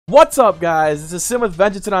What's up, guys? This is Sim with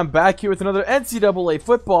Vengeance, and I'm back here with another NCAA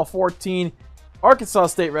Football 14 Arkansas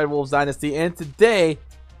State Red Wolves Dynasty. And today,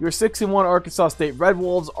 your 6-1 Arkansas State Red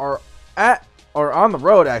Wolves are on the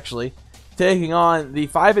road, actually, taking on the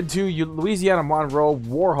 5-2 Louisiana Monroe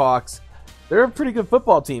Warhawks. They're a pretty good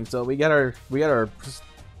football team, so we gotta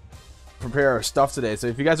prepare our stuff today. So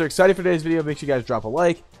if you guys are excited for today's video, make sure you guys drop a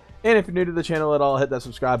like, and if you're new to the channel at all, hit that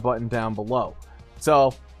subscribe button down below.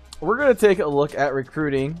 So we're going to take a look at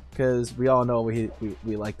recruiting, because we all know we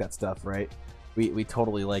like that stuff, right? We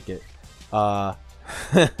totally like it. We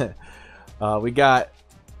got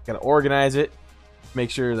to organize it,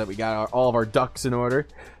 make sure that we got all of our ducks in order,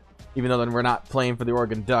 even though then we're not playing for the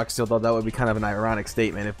Oregon Ducks, although that would be kind of an ironic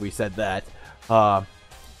statement if we said that.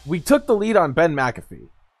 We took the lead on Ben McAfee.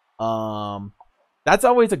 That's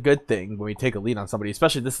always a good thing when we take a lead on somebody,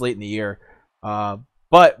 especially this late in the year.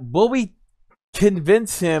 But will we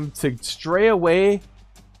convince him to stray away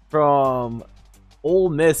from Ole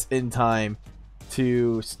Miss in time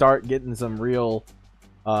to start getting some real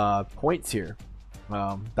points here?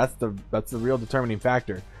 That's the real determining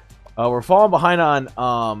factor. We're falling behind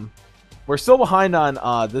on we're still behind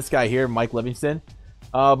on this guy here, Mike Livingston,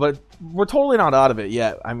 but we're totally not out of it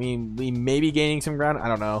yet. I mean, we may be gaining some ground. I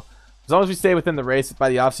don't know. As long as we stay within the race by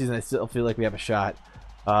the offseason, I still feel like we have a shot.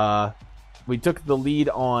 We took the lead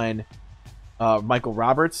on Michael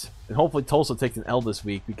Roberts, and hopefully Tulsa takes an L this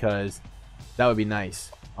week, because that would be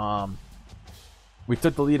nice. We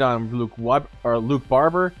took the lead on Luke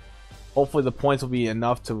Barber. Hopefully the points will be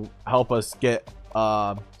enough to help us get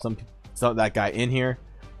some that guy in here.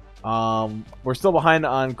 We're still behind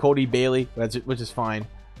on Cody Bailey, which is fine.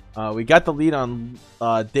 We got the lead on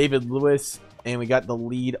David Lewis, and we got the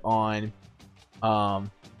lead on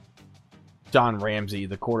John Ramsey,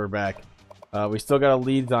 the quarterback. We still got a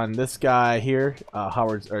lead on this guy here,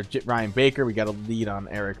 Ryan Baker. We got a lead on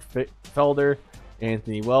Eric Felder,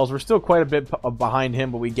 Anthony Wells. We're still quite a bit behind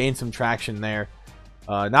him, but we gained some traction there.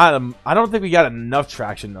 I don't think we got enough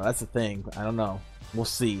traction, though. That's the thing. I don't know. We'll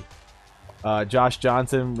see. Josh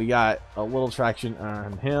Johnson, we got a little traction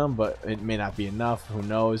on him, but it may not be enough. Who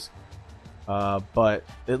knows? But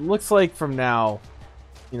it looks like from now,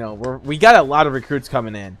 you know, we got a lot of recruits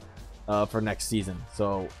coming in for next season.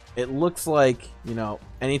 So it looks like, you know,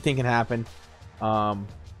 anything can happen,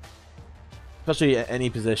 especially at any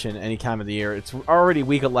position, any time of the year. It's already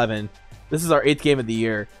week 11. This is our 8th game of the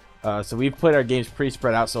year, so we've played our games pretty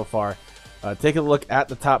spread out so far. Take a look at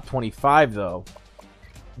the top 25, though.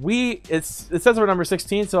 It says we're number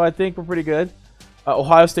 16, so I think we're pretty good.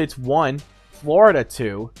 Ohio State's 1, Florida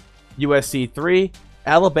 2, USC 3,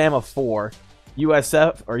 Alabama 4,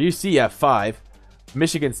 UCF 5,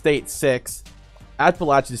 Michigan State 6,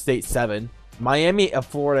 Appalachian State 7, Miami of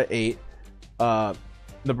Florida 8,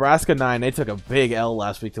 Nebraska 9. They took a big L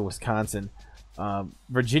last week to Wisconsin.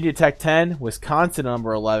 Virginia Tech 10, Wisconsin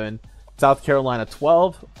number 11, South Carolina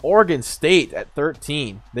 12, Oregon State at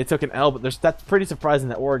 13. They took an L, but that's pretty surprising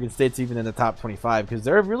that Oregon State's even in the top 25, because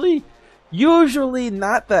they're really usually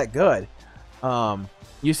not that good.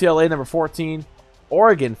 UCLA number 14,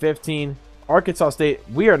 Oregon 15, Arkansas State,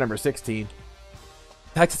 we are number 16,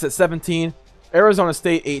 Texas at 17, Arizona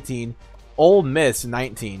State 18, Ole Miss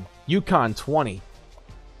 19, UConn 20,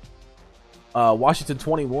 Washington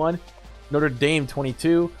 21, Notre Dame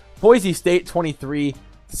 22, Boise State 23,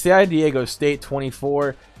 San Diego State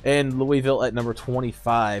 24, and Louisville at number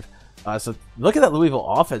 25. So look at that Louisville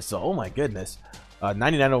offense, though. Oh my goodness,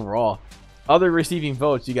 99 overall. Other receiving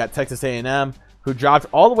votes, you got Texas A&M, who dropped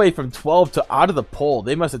all the way from 12 to out of the poll.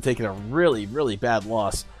 They must have taken a really, really bad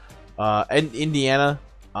loss. And Indiana,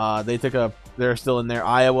 they're still in there.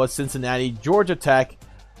 Iowa, Cincinnati, Georgia Tech,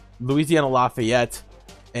 Louisiana Lafayette,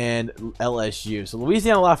 and LSU. So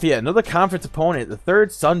Louisiana Lafayette, another conference opponent, the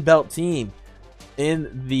third Sun Belt team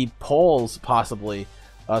in the polls, possibly.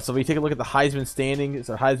 So we take a look at the Heisman standings,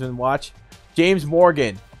 or Heisman watch. James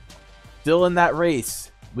Morgan, still in that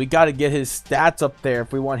race. We got to get his stats up there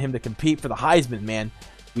if we want him to compete for the Heisman, man.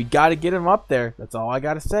 We got to get him up there. That's all I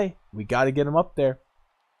got to say. We got to get him up there.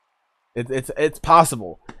 It's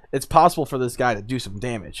possible. It's possible for this guy to do some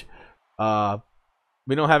damage.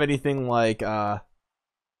 We don't have anything like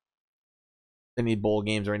any bowl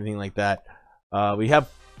games or anything like that. We have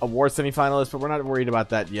award semifinalists, but we're not worried about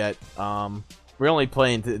that yet. We're only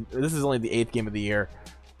playing. This is only the 8th game of the year,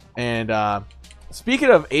 and speaking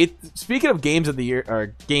of games of the year,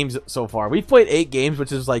 or games so far, we've played 8 games,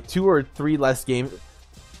 which is like 2 or 3 less games,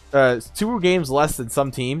 2 games less than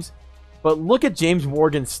some teams. But look at James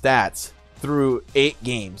Morgan's stats through 8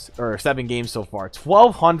 games, or 7 games so far.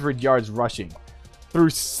 1,200 yards rushing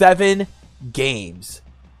through 7 games.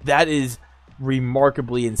 That is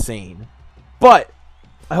remarkably insane. But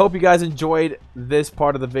I hope you guys enjoyed this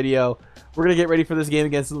part of the video. We're going to get ready for this game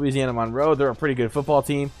against Louisiana Monroe. They're a pretty good football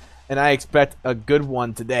team, and I expect a good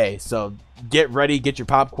one today. So get ready, get your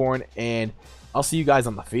popcorn, and I'll see you guys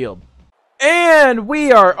on the field. And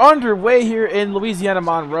we are underway here in Louisiana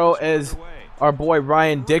Monroe as our boy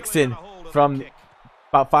Ryan Dixon from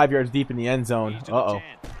about 5 yards deep in the end zone.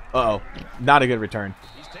 Uh-oh. Not a good return.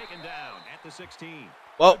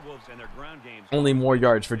 Well, only more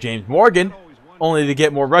yards for James Morgan. Only to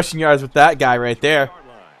get more rushing yards with that guy right there.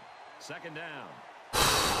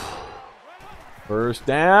 First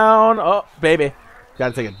down. Oh, baby. Got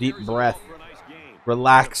to take a deep breath.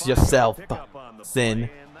 Relax yourself, Sin.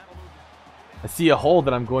 I see a hole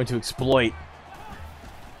that I'm going to exploit.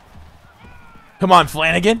 Come on,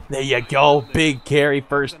 Flanagan. There you go. Big carry,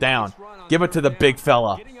 first down. Give it to the big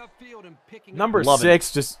fella. Number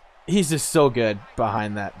 6, he's just so good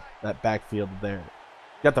behind that backfield there.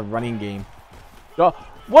 Got the running game. Oh,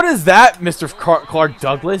 what is that, Mr. Clark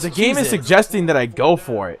Douglas? The game is suggesting that I go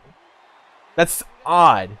for it. That's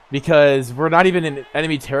odd because we're not even in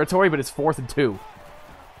enemy territory, but it's 4th and 2.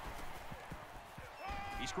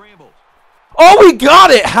 Oh, we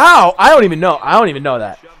got it! How? I don't even know. I don't even know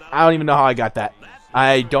that. I don't even know how I got that.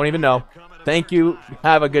 I don't even know. Thank you.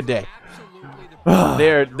 Have a good day.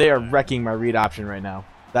 They are wrecking my read option right now.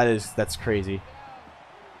 That's crazy.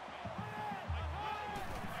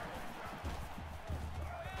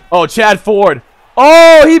 Oh, Chad Ford.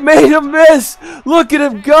 Oh, he made him miss. Look at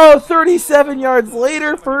him go. 37 yards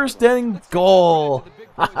later, first and goal.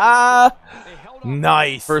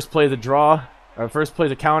 Nice. First play is a draw. Or first play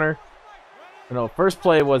is a counter. No, first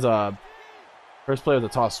play was a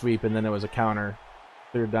toss sweep, and then there was a counter.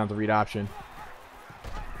 Cleared down the read option.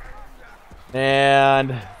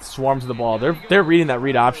 And swarm to the ball. They're reading that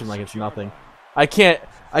read option like it's nothing. I can't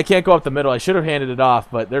go up the middle. I should have handed it off,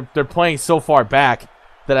 but they're playing so far back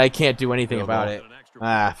that I can't do anything about it.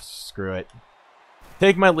 Ah, screw it.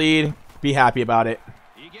 Take my lead. Be happy about it.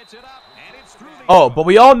 Oh, but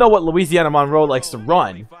we all know what Louisiana Monroe likes to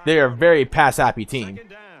run. They are a very pass-happy team.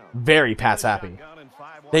 Very pass-happy.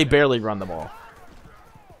 They barely run the ball.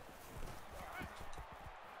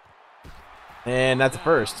 And that's a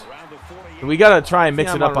first. We gotta try and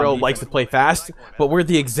mix it up. Monroe likes to play fast, but we're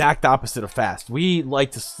the exact opposite of fast. We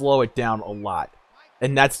like to slow it down a lot,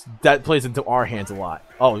 and that plays into our hands a lot.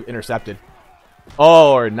 Oh, intercepted.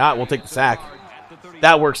 Oh, or not. We'll take the sack.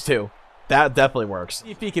 That works too. That definitely works.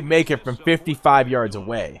 See if he can make it from 55 yards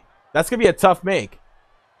away. That's gonna be a tough make,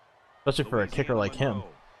 especially for a kicker like him.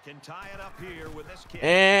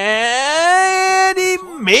 And he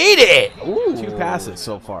made it. Ooh. 2 passes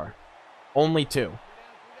so far. Only 2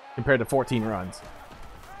 compared to 14 runs.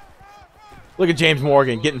 Look at James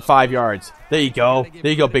Morgan getting 5 yards. There you go.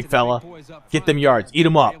 There you go, big fella. Get them yards. Eat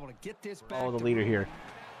them up. Follow the leader here.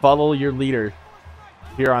 Follow your leader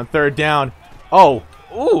here on 3rd down. Oh,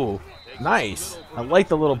 ooh, nice. I like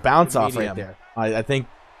the little bounce off right there. I think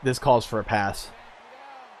this calls for a pass.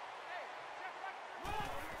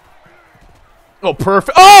 Oh,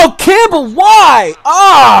 perfect. Oh, Campbell, why?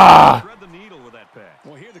 Ah!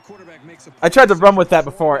 I tried to run with that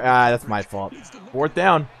before. That's my fault. 4th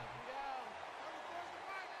down.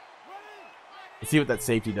 Let's see what that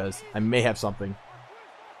safety does. I may have something.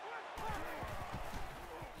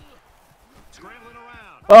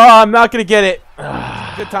 Oh, I'm not going to get it.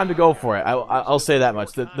 Good time to go for it. I'll say that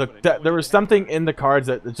much. There was something in the cards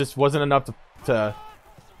that just wasn't enough to...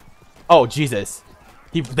 Oh, Jesus.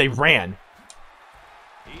 They ran.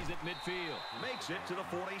 He's at midfield. Makes it to the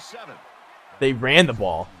 47. They ran the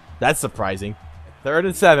ball. That's surprising. 3rd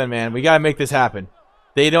and 7, man. We gotta make this happen.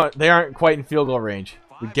 They aren't quite in field goal range.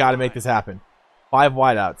 We gotta make this happen. 5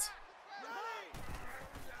 wideouts.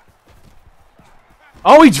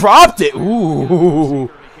 Oh, he dropped it.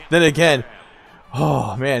 Ooh. Then again.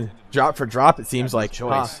 Oh man. Drop for drop, it seems like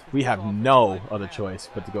choice. We have no other choice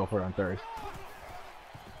but to go for it on 3rd.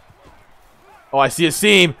 Oh, I see a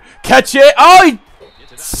seam. Catch it. Oh,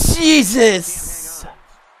 Jesus.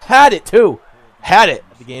 Had it too. Had it.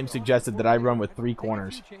 The game suggested that I run with 3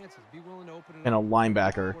 corners and a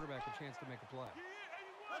linebacker.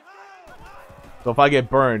 So if I get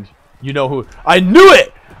burned, you know who. I knew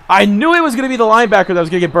it! I knew it was going to be the linebacker that was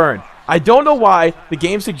going to get burned. I don't know why the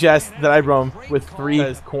game suggests that I run with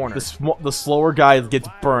 3 corners. The slower guy gets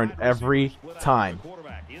burned every time.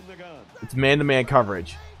 It's man-to-man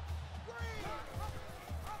coverage.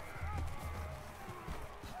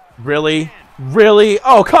 Really? Really?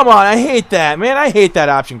 Oh, come on. I hate that, man. I hate that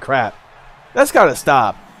option crap. That's got to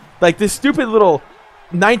stop. Like, this stupid little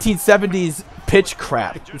 1970s pitch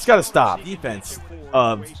crap. It's got to stop. Defense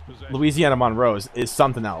of Louisiana Monroe's is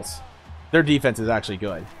something else. Their defense is actually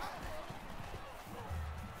good.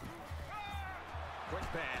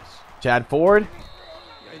 Chad Ford,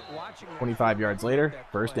 25 yards later,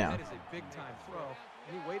 first down.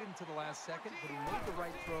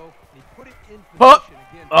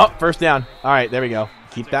 Oh, first down. All right, there we go.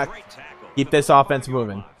 Keep this offense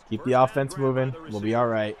moving. Keep the offense moving. We'll be all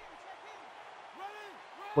right.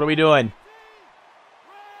 What are we doing?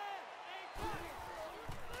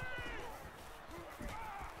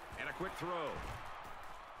 And a quick throw.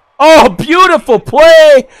 Oh, beautiful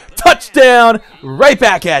play. Touchdown. Right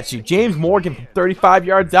back at you. James Morgan from 35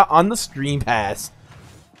 yards out on the screen pass.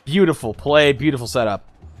 Beautiful play. Beautiful setup.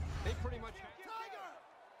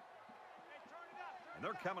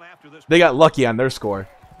 They got lucky on their score.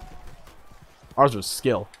 Ours was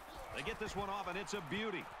skill. They get this one off and it's a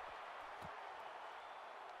beauty.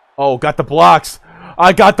 Oh, got the blocks.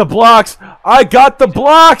 I got the blocks. I got the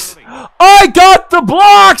blocks. I got the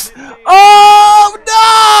blocks. Oh,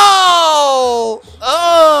 no.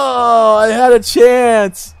 Oh, I had a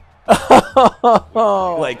chance.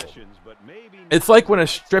 Like, it's like when a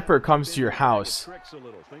stripper comes to your house,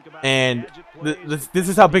 and this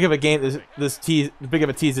is how big of a game big of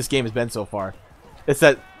a tease this game has been so far. It's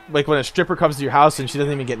that, like, when a stripper comes to your house and she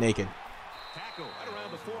doesn't even get naked.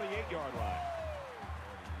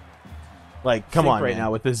 Like, come on right now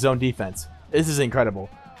with this zone defense. This is incredible.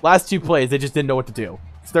 Last two plays, they just didn't know what to do.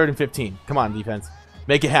 It's 3rd and 15. Come on, defense.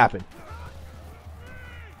 Make it happen.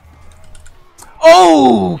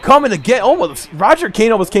 Oh, coming again. Almost. Roger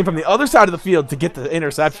Kane almost came from the other side of the field to get the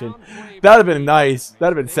interception. That would have been nice. That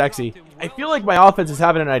would have been sexy. I feel like my offense is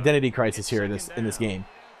having an identity crisis here in this game.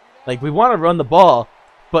 Like, we want to run the ball,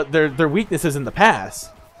 but their weakness is in the pass.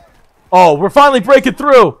 Oh, we're finally breaking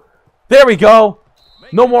through. There we go.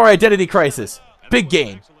 No more identity crisis. Big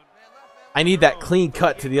game. I need that clean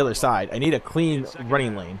cut to the other side. I need a clean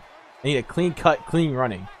running lane. I need a clean cut, clean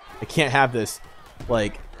running. I can't have this,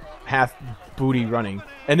 like, half booty running.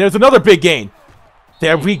 And there's another big gain.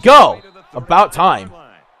 There we go. About time.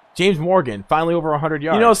 James Morgan, finally over 100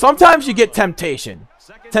 yards. You know, sometimes you get temptation.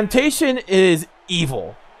 Temptation is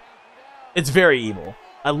evil. It's very evil.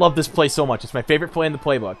 I love this play so much. It's my favorite play in the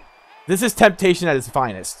playbook. This is temptation at its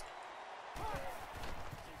finest.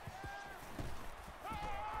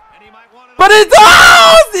 But it's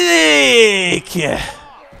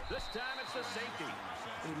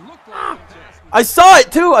I saw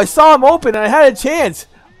it too. I saw him open and I had a chance.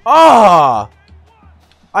 Ah,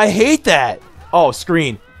 I hate that. Oh,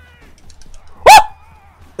 screen.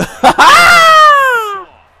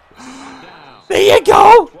 There you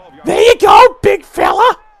go. There you go, big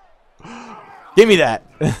fella. Give me that.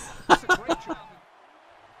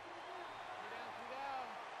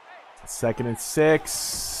 2nd and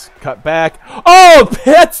 6. Cut back. Oh,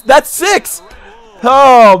 that's 6.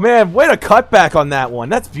 Oh, man. Way to cut back on that one.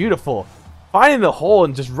 That's beautiful. Finding the hole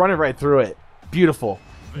and just running right through it. Beautiful.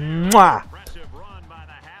 Mwah.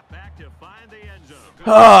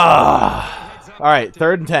 All right,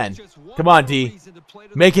 3rd and 10. Come on, D.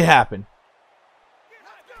 Make it happen.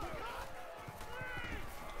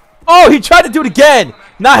 Oh, he tried to do it again.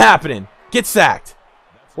 Not happening. Get sacked.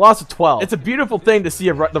 Loss of 12. It's a beautiful thing to see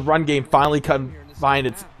the run game finally find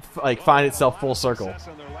itself full circle.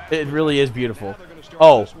 It really is beautiful.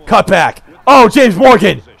 Oh, cut back. Oh, James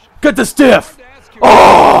Morgan. Get the stiff.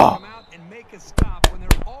 Oh,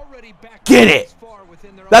 get it.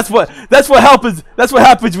 That's what happens. That's what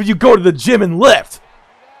happens when you go to the gym and lift.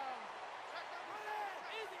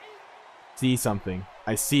 See something.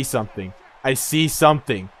 I see something. I see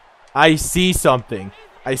something. I see something.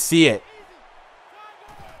 I see it.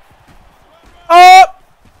 Oh!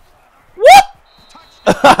 What?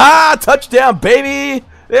 Touchdown, baby!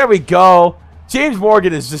 There we go. James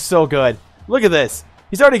Morgan is just so good. Look at this.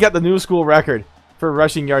 He's already got the new school record for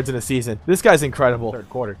rushing yards in a season. This guy's incredible. 3rd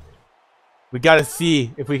quarter. We got to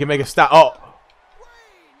see if we can make a stop. Oh!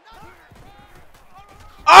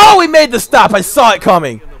 Oh, we made the stop. I saw it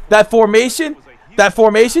coming. That formation.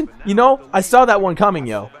 You know, I saw that one coming,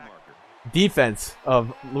 yo. Defense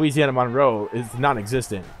of Louisiana Monroe is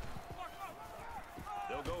non-existent.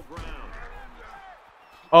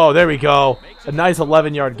 Oh, there we go. A nice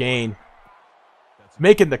 11-yard gain.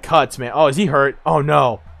 Making the cuts, man. Oh, is he hurt? Oh,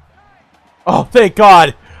 no. Oh, thank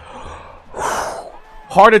God.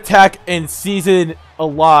 Heart attack and season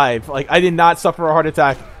alive. Like, I did not suffer a heart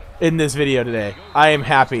attack in this video today. I am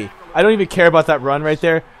happy. I don't even care about that run right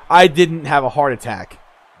there. I didn't have a heart attack.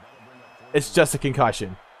 It's just a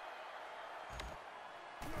concussion.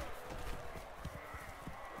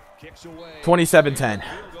 27-10.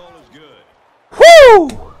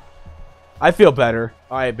 Woo! I feel better.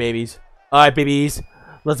 All right, babies. All right, babies.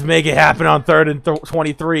 Let's make it happen on 3rd and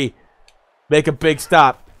 23. Make a big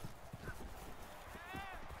stop.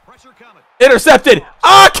 Intercepted.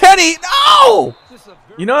 Ah, Kenny. No!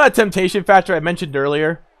 You know that temptation factor I mentioned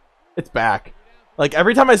earlier? It's back. Like,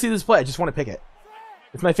 every time I see this play, I just want to pick it.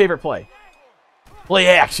 It's my favorite play. Play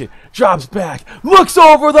action. Drops back. Looks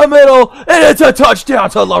over the middle. And it's a touchdown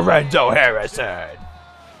to Lorenzo Harrison.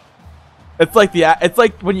 It's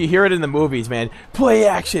like when you hear it in the movies, man. Play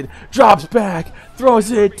action. Drops back. Throws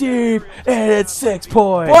it deep. And it's 6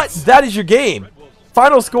 points. But that is your game.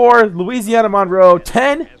 Final score, Louisiana Monroe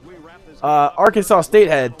 10. Arkansas State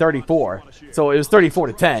had 34. So it was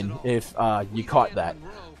 34-10 if you caught that.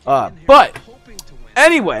 But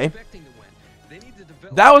anyway,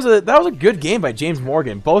 that was a good game by James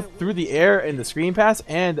Morgan, both through the air and the screen pass,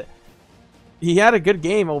 and he had a good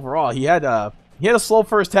game overall. He had a slow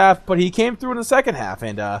first half, but he came through in the second half,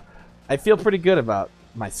 and I feel pretty good about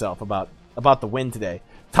myself about the win today.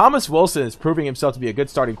 Thomas Wilson is proving himself to be a good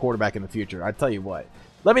starting quarterback in the future. I tell you what.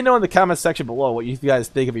 Let me know in the comments section below what you guys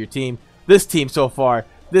think of your team. This team so far.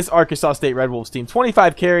 This Arkansas State Red Wolves team.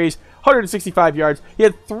 25 carries, 165 yards. He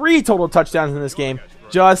had 3 total touchdowns in this game.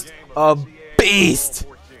 Just a beast.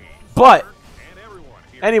 But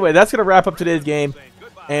anyway, that's going to wrap up today's game.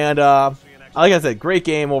 And like I said, great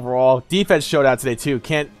game overall. Defense showed out today too.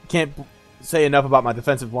 Can't say enough about my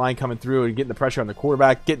defensive line coming through and getting the pressure on the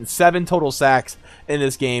quarterback. Getting 7 total sacks in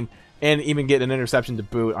this game. And even getting an interception to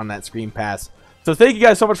boot on that screen pass. So thank you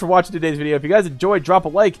guys so much for watching today's video. If you guys enjoyed, drop a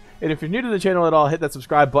like. And if you're new to the channel at all, hit that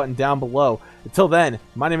subscribe button down below. Until then,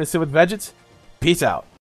 my name is Sid with Vegets. Peace out.